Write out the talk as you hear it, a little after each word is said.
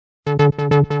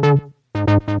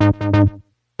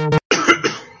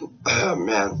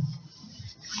man.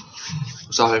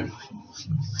 Sorry.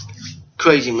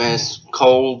 Crazy, man. It's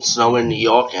cold, snow in New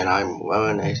York, and I'm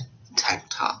wearing a tank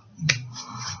top.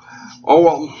 Oh,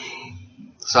 well.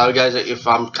 Sorry, guys, if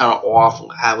I'm kind of off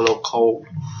and have a little cold.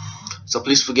 So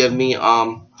please forgive me.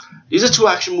 These are two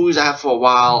action movies I have for a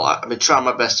while. I've been trying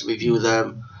my best to review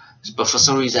them, but for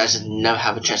some reason I just never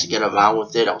have a chance to get around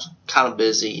with it. I was kind of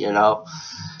busy, you know.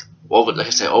 Like I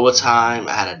said, overtime.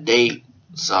 I had a date,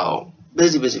 so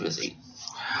busy.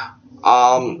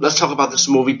 Let's talk about this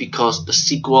movie because the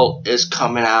sequel is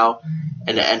coming out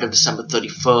at the end of December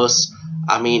 31st.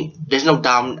 I mean, there's no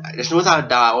without a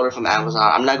doubt I ordered from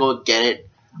Amazon. I'm not gonna get it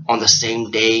on the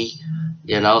same day,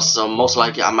 you know. So most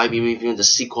likely I might be reviewing the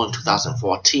sequel in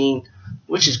 2014,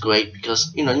 which is great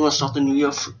because you know you want to start the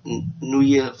new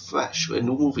year fresh with a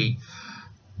new movie.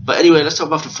 But anyway, let's talk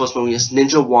about the first movie. It's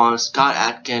Ninja One, Scott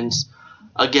Adkins.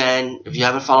 Again, if you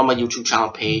haven't followed my YouTube channel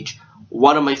page,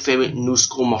 one of my favorite new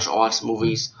school martial arts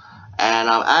movies, and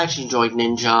I actually enjoyed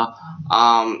Ninja.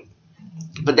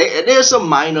 But there's some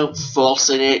minor faults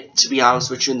in it, to be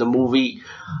honest with you, in the movie.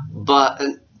 But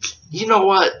you know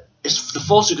what? It's the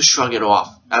faults, you can shrug it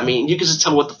off. I mean, you can just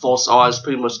tell what the faults are. It's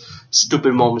pretty much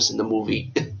stupid moments in the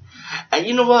movie. And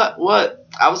you know what?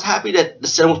 I was happy that the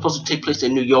setting was supposed to take place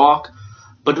in New York.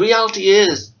 But the reality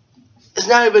is, it's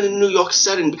not even a New York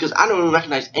setting because I don't even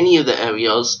recognize any of the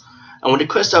areas. And when the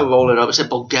credits started rolling up, it said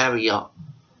Bulgaria.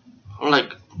 I'm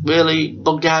like, really?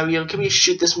 Bulgaria? Can we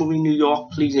shoot this movie in New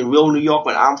York, please? In real New York,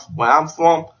 where I'm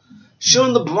from? Shoot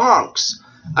in the Bronx.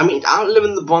 I mean, I don't live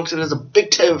in the Bronx, and there's a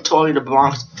big territory in the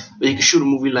Bronx where you can shoot a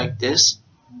movie like this.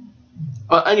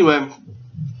 But anyway,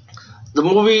 the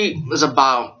movie is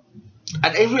about,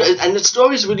 and the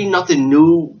story is really nothing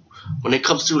new when it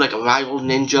comes to like a rival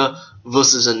ninja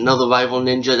versus another rival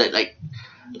ninja that like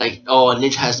a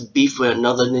ninja has beef with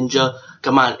another ninja.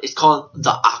 Come on, it's called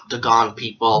The Octagon,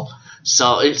 people.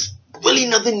 So it's really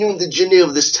nothing new in the genre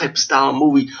of this type of style of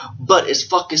movie, but it's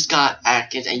fucking Scott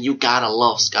Adkins, and you gotta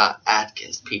love Scott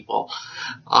Adkins, people.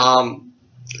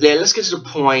 Yeah, let's get to the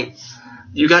point.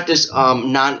 You got this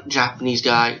non-Japanese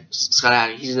guy, Scott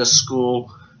Adkins. He's in a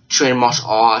school training martial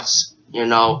arts. You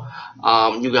know,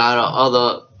 you got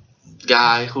another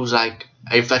guy who's like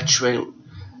a veteran,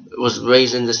 was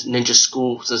raised in this ninja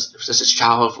school since his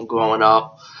childhood from growing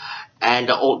up, and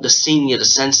the senior, the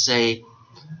sensei,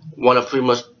 want to pretty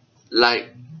much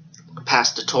like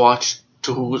pass the torch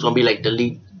to who's gonna be like the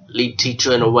lead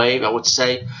teacher in a way, I would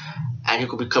say, and he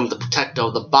could become the protector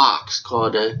of the box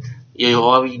called the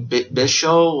Yori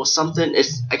Bisho or something.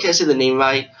 I can't say the name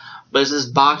right, but it's this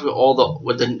box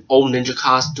with the old ninja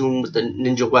costume with the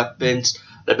ninja weapons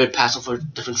that have been passed on for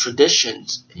different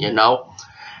traditions, you know.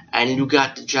 And you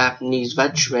got the Japanese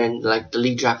veteran, like the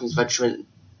lead Japanese veteran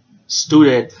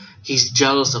student. He's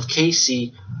jealous of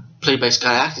Casey, played by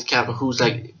Scott Adkins' character,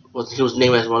 he was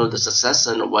named as one of the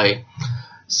successors in a way.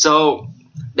 So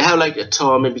they have like a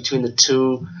tournament between the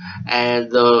two, and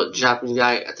the Japanese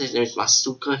guy, I think his name is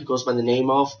Masuka, he goes by the name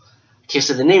of. I can't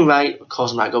say the name right, of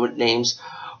course I'm not good with names.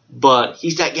 But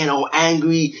he's like getting all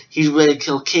angry, he's ready to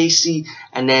kill Casey,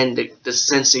 and then the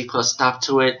sensei put a stop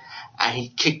to it, and he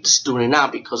kicked the student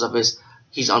out because of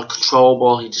he's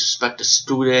uncontrollable, he disrespected the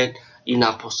student, you're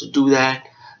not supposed to do that.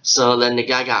 So then the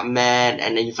guy got mad,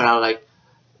 and then you find out like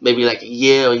maybe like a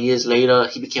year or years later,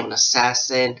 he became an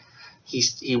assassin.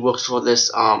 He works for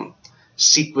this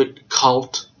secret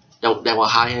cult that will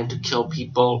hire him to kill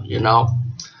people, you know.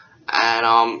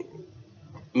 And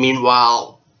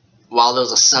meanwhile, while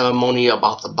there's a ceremony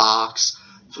about the box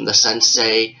from the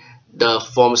sensei, the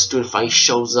former student finally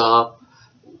shows up,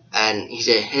 and he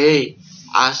said, "Hey,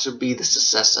 I should be the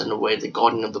successor in a way, the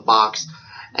guardian of the box."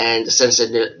 And the sensei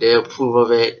they approve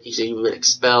of it. He said, "You've been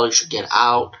expelled, you should get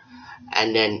out."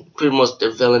 And then pretty much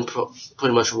the villain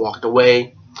pretty much walked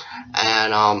away.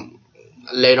 And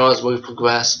later on as the movie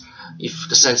progressed, if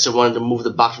the sensei wanted to move the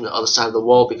box from the other side of the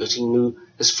wall because he knew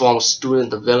his former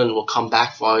student, the villain, will come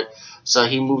back for it. So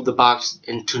he moved the box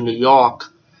into New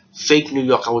York, fake New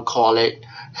York I would call it.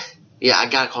 Yeah, I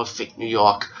gotta call it fake New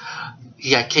York.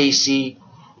 He had Casey,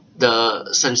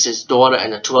 the sensei's daughter,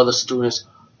 and the two other students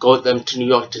go with them to New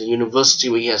York to the university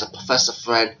where he has a professor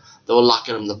friend that will lock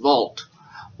him in the vault.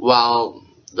 While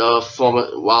the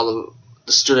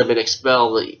student had been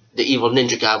expelled, the evil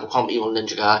ninja guy, we'll call him evil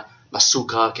ninja guy,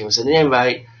 Masuka, can't say the name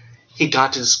right, he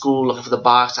got to the school looking for the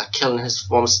box, started killing his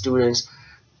former students,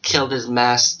 killed his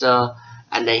master,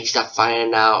 and then he started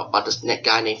finding out about this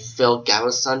guy named Phil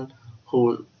Garrison,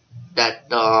 phone that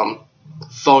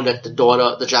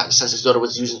the Japanese sensei's daughter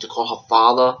was using to call her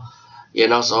father, you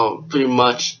know. So pretty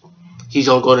much he's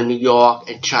gonna go to New York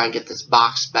and try and get this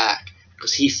box back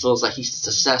because he feels like he's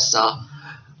the successor,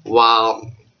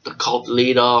 while the cult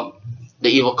leader, the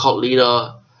evil cult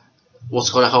leader,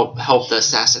 was going to help the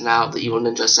assassin out. The evil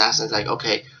ninja assassin is like,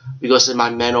 okay, we go send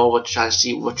my men over to try to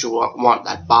see what you want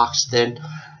that box in,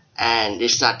 and they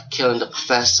start killing the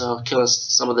professor, killing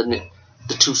some of the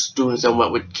two students that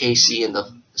went with Casey and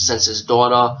the sensei's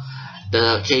daughter.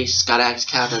 The Scott Adkins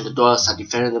character and the daughter start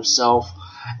defending themselves,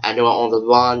 and they were on the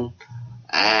run.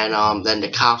 And then we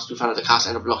found out the cops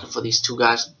end up looking for these two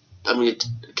guys. I mean,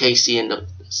 Casey and the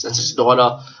sensei's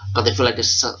daughter, but they feel like they're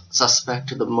suspect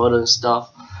to the murder and stuff.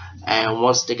 And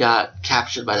once they got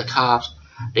captured by the cops,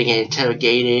 they get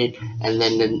interrogated, and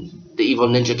then the evil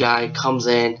ninja guy comes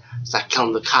in, start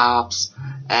killing the cops.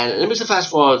 And let me just fast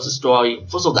forward the story.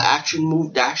 First of all, the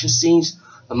action scenes,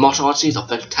 the martial arts scenes are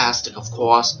fantastic, of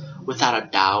course, without a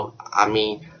doubt. I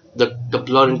mean, the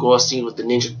blood and gore scene with the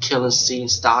ninja killing scene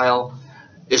style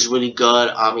is really good.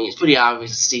 I mean, it's pretty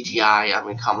obvious CGI. I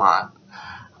mean, come on.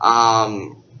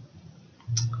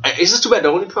 It's just too bad. The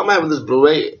only problem I have with this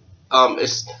Blu-ray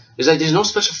is like there's no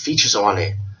special features on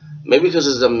it. Maybe because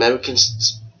it's the American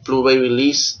Blu-ray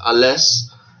release, unless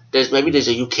maybe there's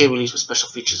a UK release with special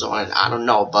features on it. I don't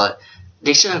know, but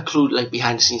they should include like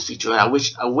behind the scenes feature. I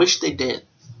wish they did.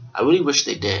 I really wish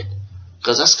they did,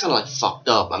 because that's kind of like fucked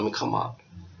up. I mean, come on.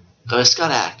 Because it's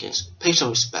Scott Adkins. Pay some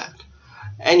respect.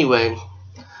 Anyway,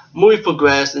 movie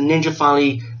progressed. The ninja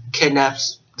finally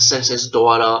kidnaps the sensei's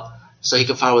daughter so he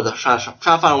can find where try to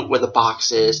find where the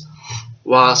box is,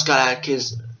 while Scott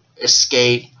Adkins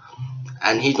escape,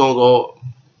 and he's gonna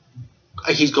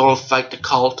fight the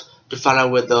cult to find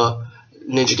out where the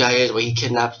ninja guy is, where he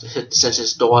kidnapped the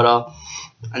sensei's daughter.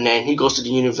 And then he goes to the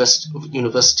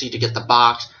university to get the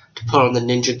box, to put on the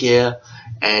ninja gear,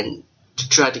 and to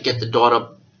try to get the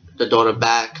daughter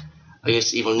back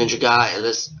against the evil ninja guy. And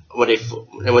this, when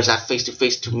they was at face to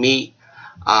face to meet,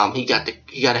 he got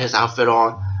his outfit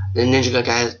on. The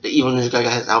evil ninja guy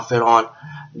got his outfit on.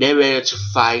 They're ready to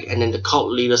fight, and then the cult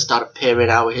leader started appearing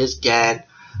out with his gang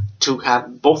to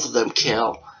have both of them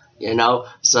killed. You know,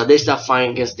 so they start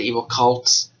fighting against the evil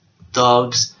cults,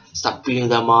 thugs, start beating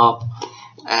them up.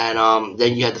 And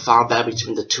then you had the final battle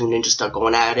between the two ninjas start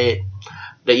going at it.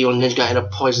 The evil ninja guy ended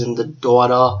up poisoning the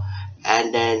daughter,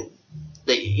 and then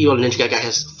the evil ninja guy got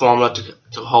his formula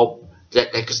to hope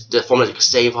that the formula that could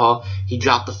save her. He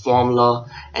dropped the formula,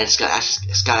 and Scott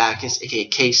Adkins, aka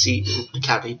Casey, the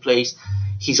character he plays,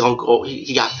 he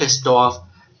got pissed off,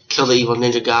 killed the evil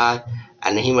ninja guy,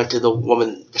 and then he went to the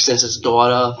woman, the sensei's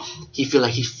daughter. He feel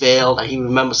like he failed, and he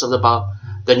remembers something about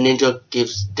the ninja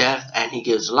gives death and he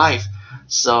gives life.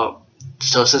 So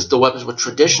since the weapons were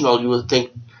traditional, you would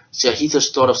think, so he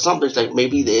just thought of something like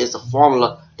maybe there is a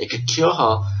formula that could cure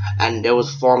her, and there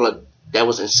was a formula that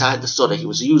was inside the sword that he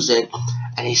was using,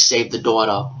 and he saved the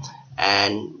daughter.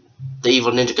 And the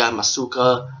evil ninja guy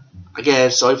Masuka,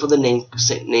 again, sorry for the name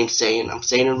saying, I'm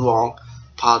saying it wrong,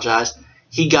 apologize.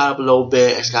 He got up a little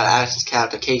bit, and Scott Adkins'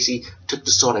 character Casey took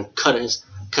the sword and cut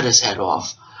his head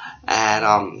off.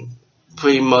 And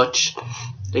pretty much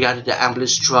they got to the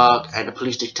ambulance truck, and the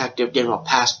police detective gave him a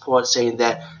passport saying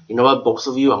that, you know what, both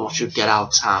of you, I want you to get out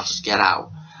of town, just get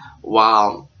out.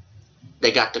 While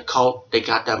they got the cult, they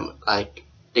got them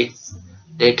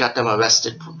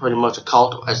arrested, pretty much a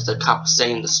cult, as the cop was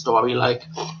saying the story, like.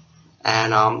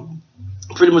 And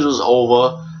pretty much it was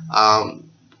over.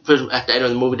 At the end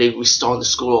of the movie, they restored the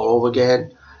school all over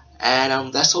again,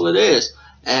 and that's all it is.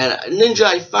 And Ninja,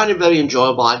 I found it very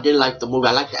enjoyable. I did like the movie.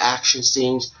 I like the action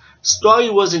scenes. Story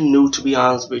wasn't new, to be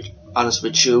honest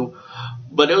with you,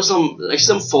 but there was some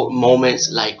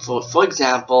moments, like for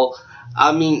example,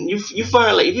 I mean, you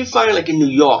find like if you find like in New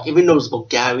York, even though it's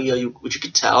Bulgaria, which you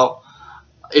could tell,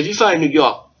 if you find New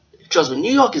York, trust me,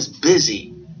 New York is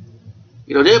busy.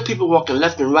 You know, there are people walking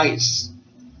left and right.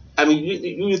 I mean,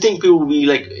 you think people will be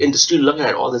like in the street looking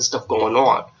at all this stuff going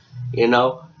on, you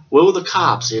know? Where were the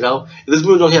cops, you know? If this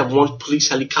movie don't have one police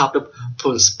helicopter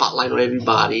putting a spotlight on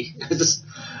everybody, I just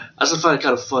find it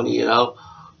kind of funny, you know?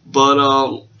 But,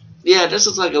 yeah, this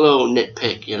is like a little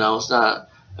nitpick, you know? It's not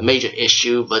a major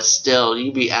issue, but still,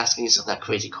 you'd be asking yourself that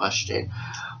crazy question.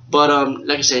 But,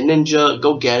 like I said, Ninja,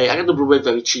 go get it. I got the Blu-ray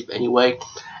very cheap anyway.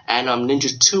 And,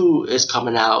 Ninja 2 is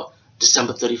coming out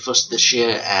December 31st this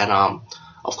year. And,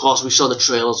 of course, we saw the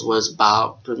trailers was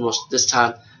about pretty much this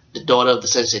time the daughter of the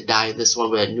sensei died. This one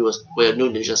we're a new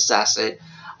ninja assassin,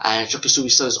 and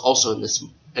Shokisugi-san is also in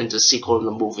the sequel in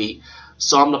the movie.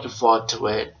 So I'm looking forward to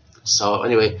it. So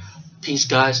anyway, peace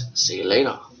guys. See you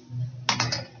later.